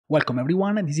Welcome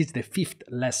everyone, this is the fifth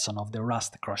lesson of the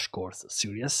Rust Crash Course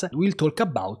series. We'll talk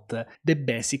about the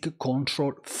basic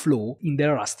control flow in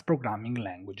the Rust programming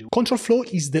language. Control flow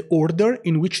is the order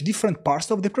in which different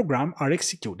parts of the program are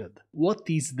executed. What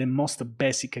is the most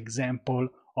basic example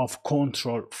of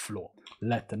control flow?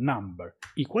 Let number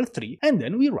equal 3 and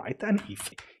then we write an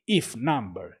if. If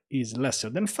number is lesser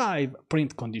than 5,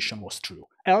 print condition was true.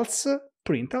 Else,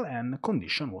 println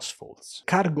condition was false.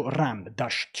 Cargo run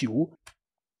 -q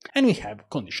and we have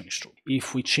condition is true.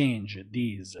 If we change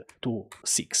this to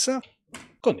 6,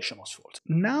 condition was false.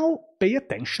 Now pay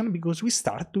attention because we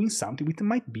start doing something which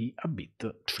might be a bit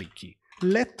tricky.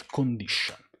 Let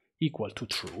condition equal to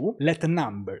true, let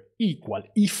number equal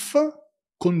if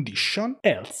condition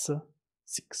else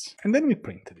 6. And then we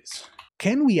print this.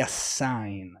 Can we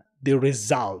assign the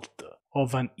result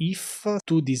of an if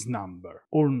to this number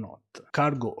or not?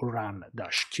 Cargo run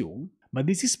 -q. But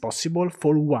this is possible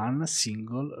for one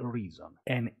single reason.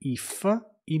 An if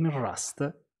in Rust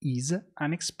is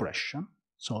an expression,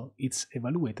 so it's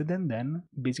evaluated and then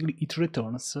basically it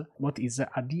returns what is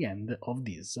at the end of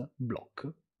this block,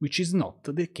 which is not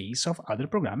the case of other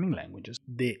programming languages.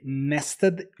 The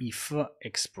nested if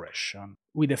expression.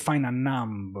 We define a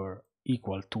number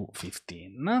equal to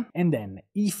 15, and then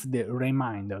if the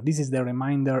remainder, this is the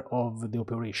remainder of the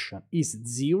operation, is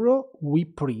 0, we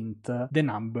print the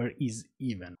number is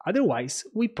even. Otherwise,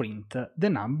 we print the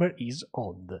number is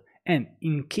odd. And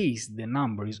in case the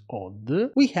number is odd,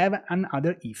 we have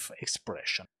another if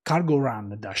expression. Cargo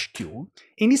run -q.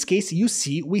 In this case, you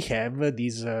see we have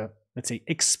this let's say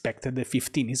expected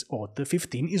 15 is odd,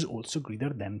 15 is also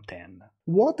greater than 10.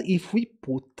 What if we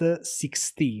put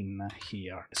 16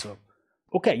 here? So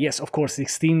okay, yes, of course,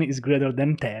 16 is greater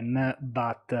than 10,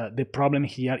 but the problem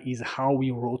here is how we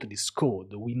wrote this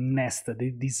code. We nested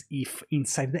this if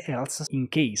inside the else. In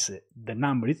case the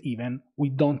number is even, we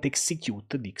don't execute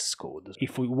this code.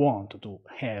 If we want to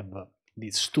have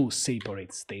these two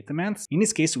separate statements, in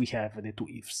this case we have the two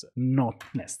ifs not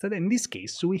nested, in this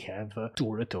case we have two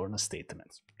return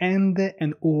statements. And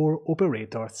or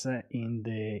operators in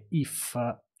the if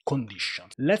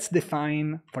conditions. Let's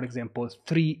define, for example,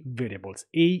 three variables,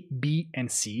 a, b, and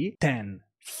c, 10,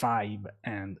 5,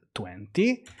 and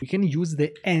 20. We can use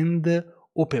the AND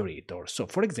operator. So,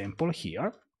 for example,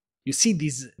 here, you see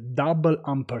this double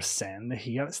ampersand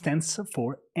here stands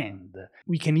for AND.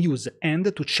 We can use AND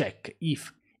to check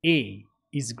if a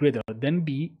is greater than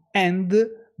b and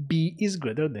b is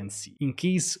greater than c. In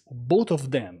case both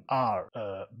of them are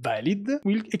valid,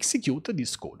 we'll execute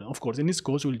this code. Of course, in this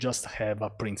case, we'll just have a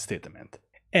print statement.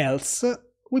 Else,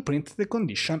 we print the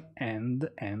condition and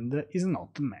is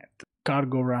not met.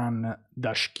 Cargo run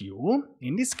 -q.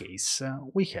 In this case,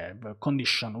 we have a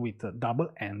condition with double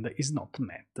AND is not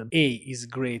met. A is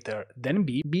greater than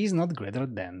b, b is not greater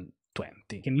than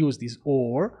 20. You can use this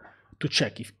OR to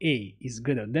check if A is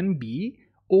greater than b,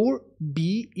 or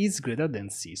b is greater than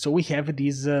c. So we have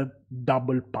this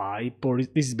double pipe, or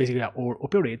this is basically an OR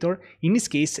operator. In this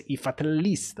case, if at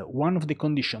least one of the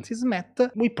conditions is met,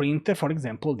 we print, for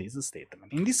example, this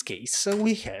statement. In this case,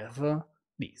 we have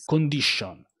this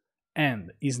condition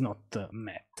and is not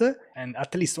met, and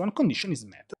at least one condition is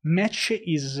met. Match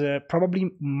is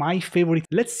probably my favorite.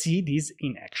 Let's see this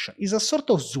in action. It's a sort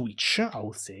of switch, I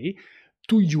would say.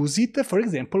 To use it, for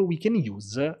example, we can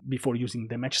use, before using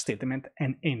the match statement,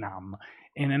 an enum.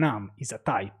 An enum is a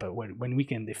type when we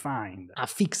can define a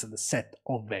fixed set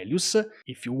of values.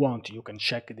 If you want, you can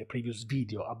check the previous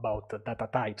video about data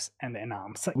types and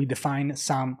enums. We define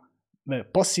some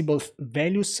possible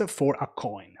values for a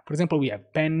coin. For example, we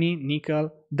have penny,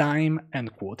 nickel, dime,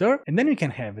 and quarter. And then we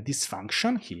can have this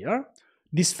function here.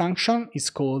 This function is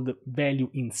called value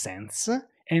in cents.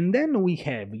 And then we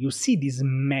have, you see this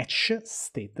match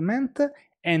statement,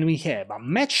 and we have a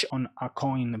match on a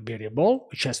coin variable,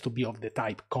 which has to be of the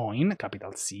type coin,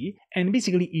 capital C, and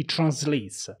basically it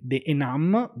translates the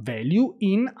enum value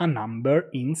in a number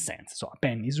in cents. So a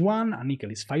penny is 1, a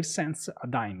nickel is 5 cents, a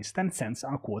dime is 10 cents,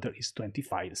 and a quarter is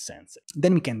 25 cents.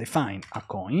 Then we can define a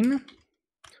coin.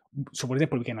 So for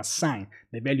example, we can assign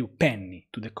the value penny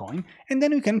to the coin, and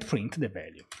then we can print the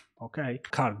value. Okay,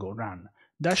 cargo run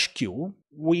 -q,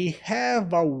 we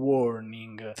have a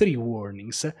warning, 3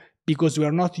 warnings, because we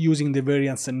are not using the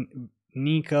variance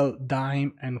nickel,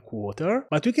 dime, and quarter,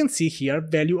 but you can see here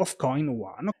value of coin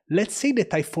 1. Let's say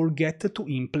that I forget to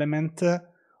implement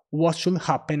what should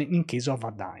happen in case of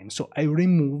a dime, so I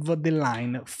remove the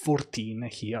line 14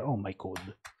 here on my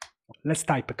code. Let's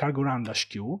type cargo run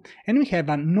 -q, and we have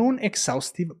a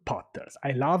non-exhaustive patterns.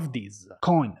 I love this.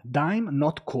 Coin, dime,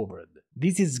 not covered.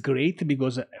 This is great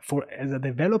because as a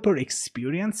developer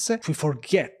experience, if we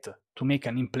forget to make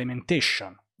an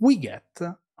implementation, we get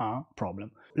a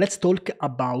problem. Let's talk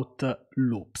about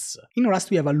loops. In Rust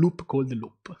we have a loop called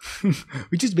loop,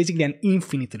 which is basically an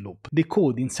infinite loop. The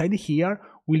code inside here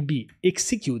will be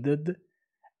executed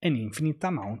an infinite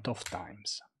amount of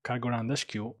times. Cargo run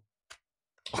 -q.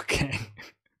 Okay,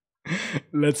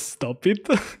 let's stop it.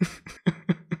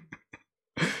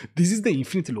 This is the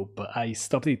infinite loop. I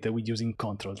stopped it with using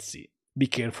Ctrl+C. Be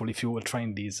careful if you are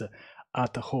trying this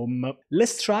at home.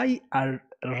 Let's try a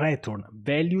return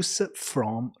values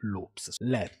from loops.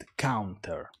 Let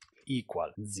counter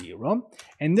equal 0,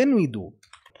 and then we do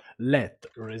let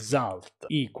result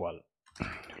equal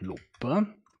loop.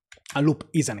 A loop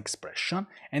is an expression,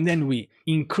 and then we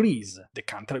increase the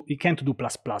counter. We can't do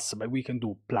plus plus, but we can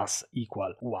do plus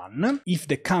equal 1. If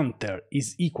the counter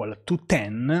is equal to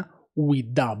 10, we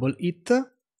double it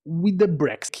with the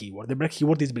break keyword. The break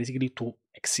keyword is basically to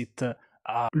exit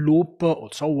a loop,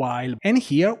 also a while, and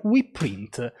here we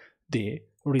print the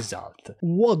result.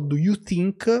 What do you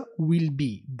think will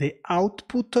be the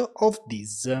output of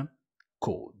this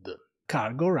code?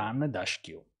 Cargo run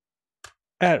 -q.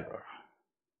 Error.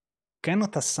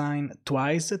 Cannot assign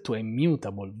twice to a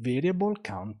mutable variable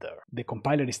counter. The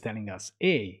compiler is telling us,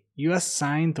 hey, you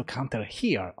assigned to counter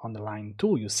here on the line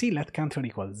 2, you see let counter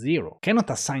equal 0.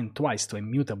 Cannot assign twice to a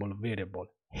mutable variable.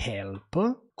 Help,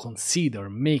 consider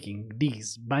making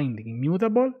this binding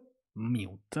mutable,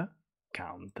 mute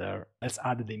counter. Let's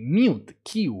add the mute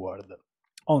keyword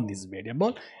on this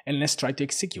variable, and let's try to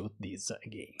execute this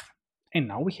again. And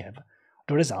now we have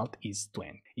the result is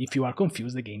 20. If you are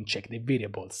confused, again check the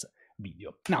variables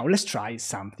video. Now let's try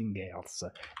something else.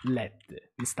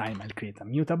 This time I'll create a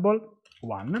mutable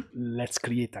 1. Let's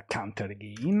create a counter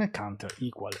again, counter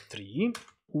equal 3.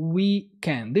 We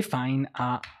can define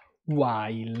a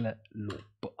while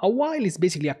loop. A while is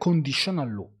basically a conditional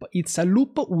loop. It's a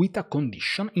loop with a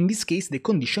condition. In this case, the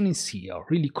condition is here,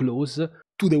 really close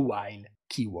to the while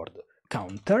keyword.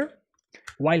 Counter.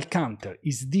 While counter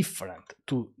is different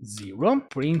to 0,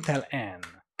 println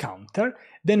counter,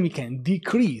 then we can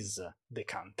decrease the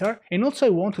counter. And also I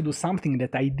want to do something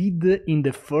that I did in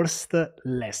the first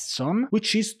lesson,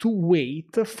 which is to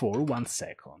wait for 1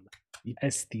 second.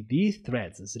 std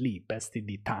threads sleep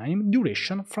std time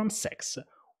duration from sex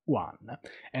 1.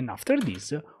 And after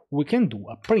this we can do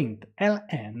a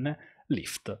println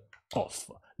lift off.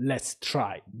 Let's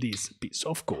try this piece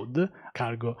of code,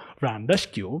 cargo run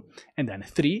 -q, and then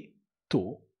 3,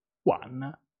 2,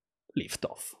 1, lift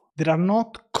off. There are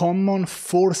not common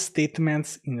for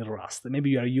statements in Rust. Maybe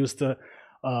you are used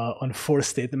on for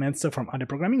statements from other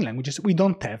programming languages. We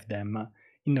don't have them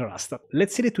in Rust.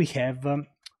 Let's say that we have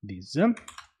this,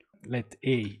 let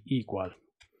a equal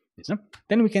this,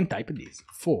 then we can type this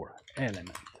for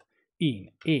element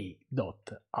in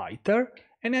a.iter,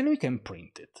 and then we can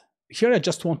print it. Here I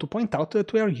just want to point out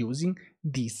that we are using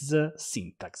this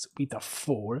syntax with a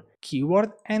for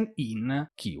keyword and in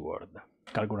keyword.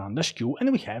 Cargo run -q,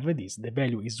 and we have this. The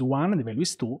value is 1, the value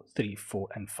is 2, 3, 4,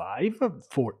 and 5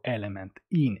 for element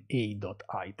in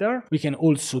a.iter. We can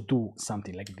also do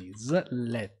something like this.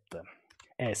 Let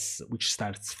s, which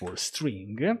starts for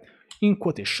string, in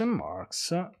quotation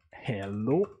marks,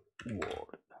 hello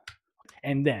world.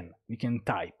 And then we can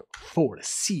type for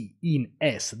c in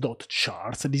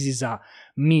s.charts. This is a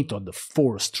method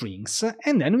for strings,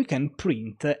 and then we can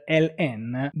print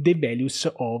ln, the values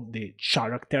of the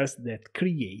characters that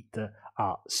create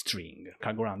a string.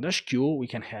 Cargo run -q, we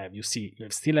can have, you see, you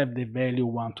still have the value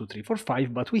 1, 2, 3, 4,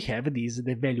 5, but we have this,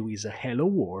 the value is hello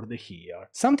world here.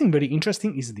 Something very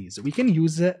interesting is this. We can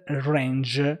use a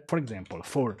range, for example,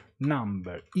 for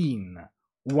number in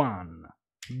 1, ...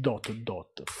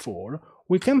 4,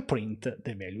 we can print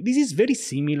the value. This is very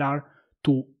similar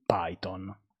to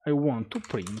Python. I want to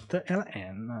print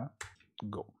ln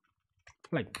go,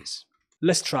 like this.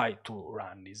 Let's try to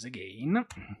run this again.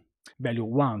 Value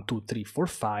 1, 2, 3, 4,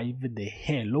 5, the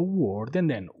hello world, and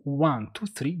then 1, 2,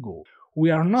 3, go. We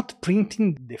are not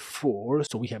printing the 4,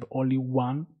 so we have only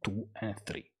 1, 2, and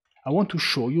 3. I want to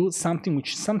show you something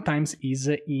which sometimes is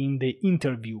in the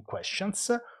interview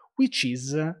questions, which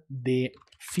is the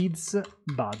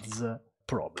FizzBuzz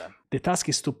problem. The task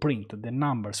is to print the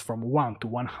numbers from 1 to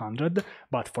 100,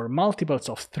 but for multiples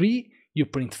of 3, you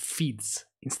print fizz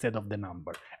instead of the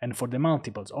number. And for the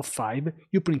multiples of 5,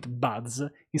 you print buzz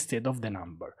instead of the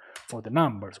number. For the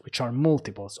numbers which are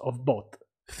multiples of both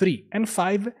 3 and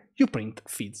 5, you print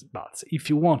FizzBuzz. If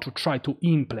you want to try to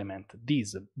implement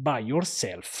this by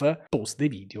yourself, pause the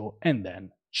video and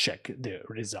then check the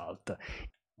result.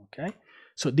 Okay?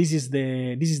 So this is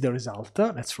the result.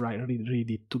 Let's read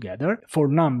it together. For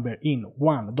number in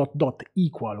 1 ...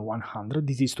 equal 100,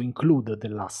 this is to include the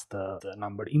last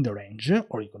number in the range,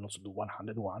 or you can also do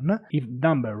 101. If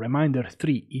number remainder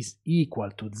 3 is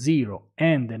equal to 0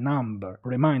 and the number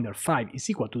remainder 5 is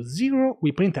equal to 0,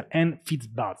 we print an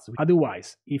FizzBuzz.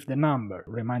 Otherwise, if the number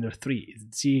remainder 3 is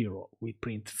 0, we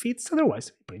print fizz,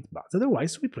 otherwise we print buzz,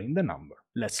 otherwise we print the number.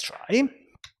 Let's try.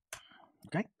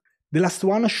 Okay. The last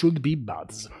one should be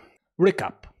buzz.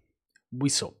 Recap. We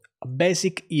saw a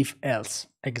basic if-else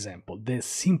example, the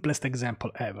simplest example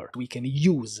ever. We can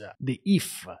use the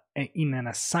if in an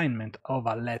assignment of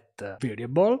a let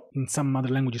variable. In some other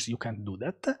languages you can't do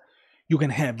that. You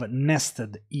can have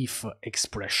nested if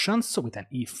expressions with an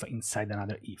if inside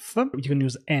another if. You can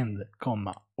use and,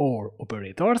 comma, or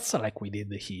operators like we did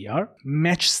here.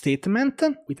 Match statement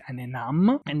with an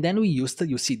enum. And then we used,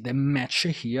 you see, the match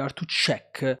here to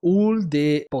check all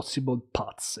the possible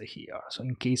paths here. So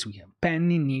in case we have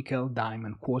penny, nickel,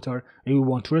 diamond, quarter, and we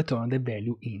want to return the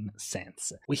value in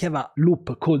cents. We have a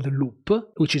loop called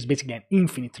loop, which is basically an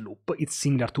infinite loop. It's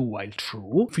similar to while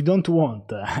true. If you don't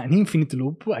want an infinite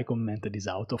loop, I commented this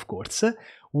out, of course,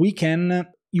 we can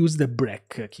use the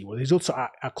break keyword. There's also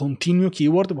a continue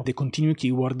keyword, but the continue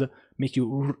keyword make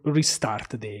you restart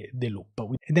the loop.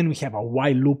 And then we have a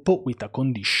while loop with a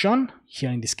condition.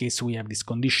 Here in this case we have this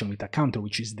condition with a counter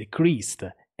which is decreased,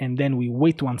 and then we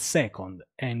wait 1 second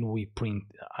and we print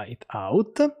it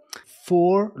out.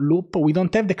 For loop, we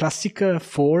don't have the classic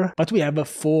for, but we have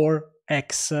for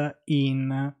x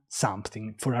in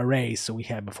something. For arrays we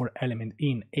have for element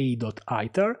in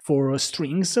a.iter. For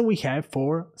strings we have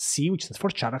for c, which stands for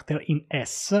character, in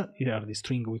s, here the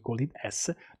string we call it s,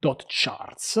 dot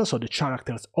charts, so the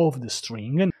characters of the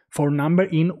string. For number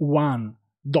in 1 ...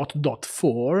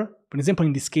 for example,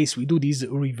 in this case we do this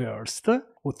reversed,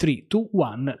 or 3, 2,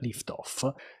 1, lift off.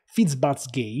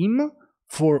 FizzBuzz game.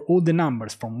 For all the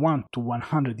numbers from 1 to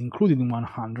 100 included in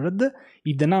 100,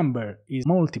 if the number is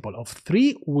multiple of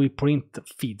 3, we print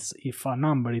fizz. If a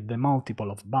number is the multiple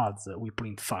of buzz, we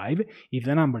print 5. If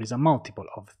the number is a multiple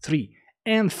of 3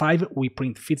 and 5, we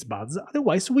print FizzBuzz.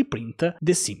 Otherwise, we print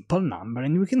the simple number.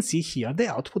 And we can see here the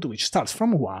output, which starts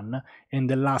from 1, and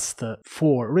the last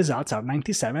 4 results are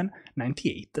 97,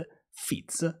 98,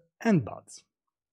 fizz, and buzz.